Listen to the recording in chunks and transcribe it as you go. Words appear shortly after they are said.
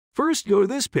First, go to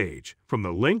this page from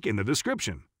the link in the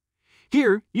description.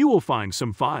 Here, you will find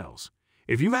some files.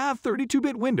 If you have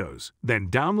 32-bit Windows, then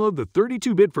download the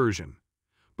 32-bit version.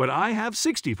 But I have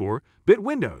 64-bit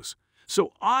Windows,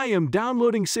 so I am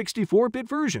downloading 64-bit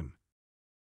version.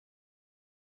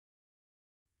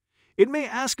 It may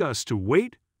ask us to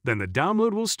wait, then the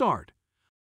download will start.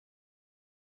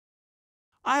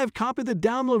 I have copied the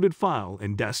downloaded file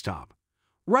in Desktop.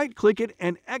 Right-click it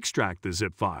and extract the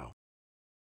zip file.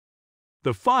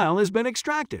 The file has been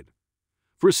extracted.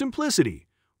 For simplicity,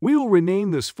 we will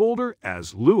rename this folder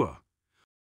as Lua.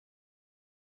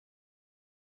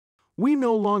 We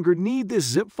no longer need this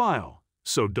zip file,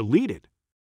 so delete it.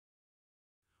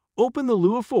 Open the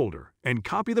Lua folder and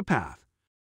copy the path.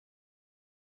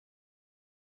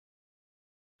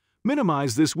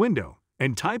 Minimize this window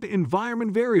and type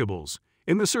Environment Variables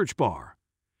in the search bar.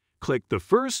 Click the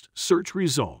first search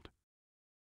result.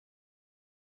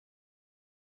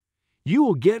 You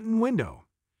will get in window.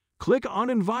 Click on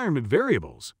Environment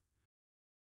Variables.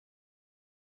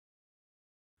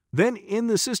 Then in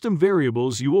the System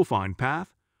Variables you will find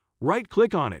Path.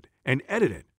 Right-click on it and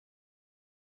edit it.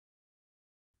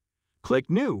 Click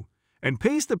New and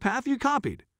paste the path you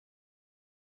copied.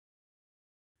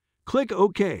 Click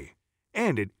OK,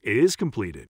 and it is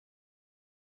completed.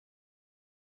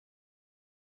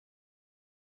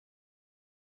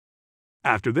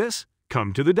 After this,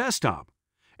 come to the desktop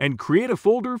and create a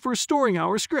folder for storing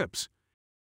our scripts.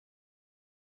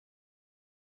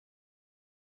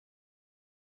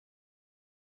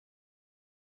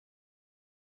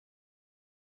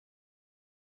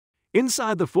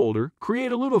 Inside the folder,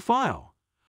 create a Lua file.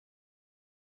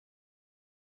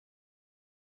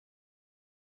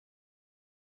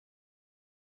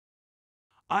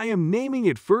 I am naming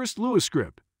it First Lua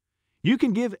Script. You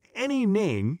can give any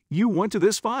name you want to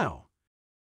this file.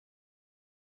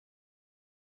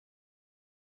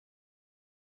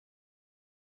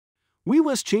 We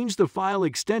must change the file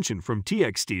extension from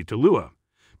txt to Lua,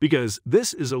 because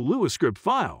this is a Lua script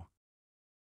file.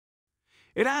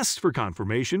 It asks for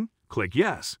confirmation. Click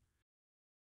Yes.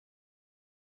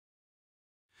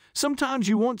 Sometimes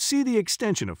you won't see the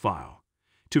extension of file.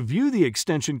 To view the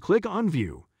extension, click on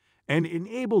View and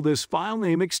enable this File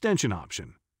Name Extension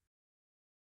option.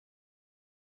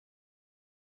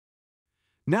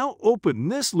 Now open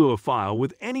this Lua file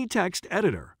with any text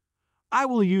editor. I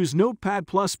will use Notepad++,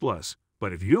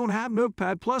 but if you don't have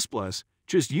Notepad++,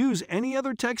 just use any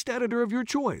other text editor of your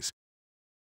choice.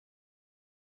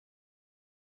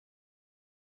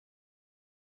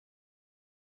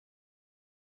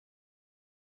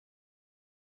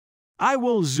 I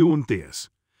will zoom this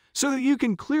so that you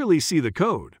can clearly see the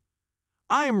code.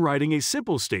 I am writing a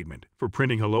simple statement for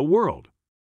printing Hello World.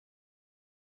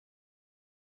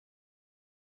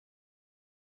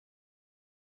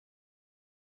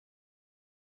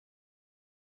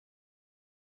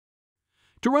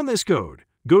 To run this code,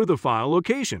 go to the file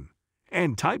location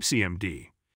and type CMD.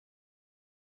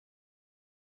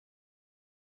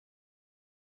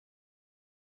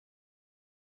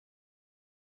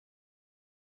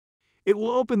 It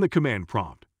will open the command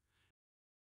prompt.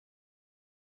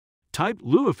 Type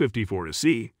Lua54 to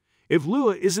see if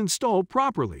Lua is installed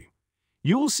properly.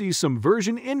 You will see some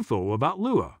version info about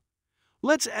Lua.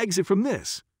 Let's exit from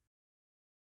this.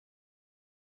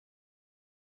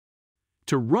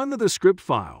 To run the script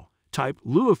file, type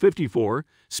Lua54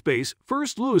 space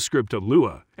First Lua Script to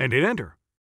Lua and hit Enter.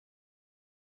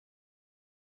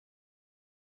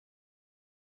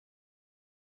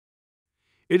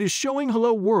 It is showing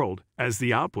Hello World as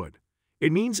the output.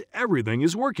 It means everything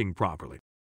is working properly.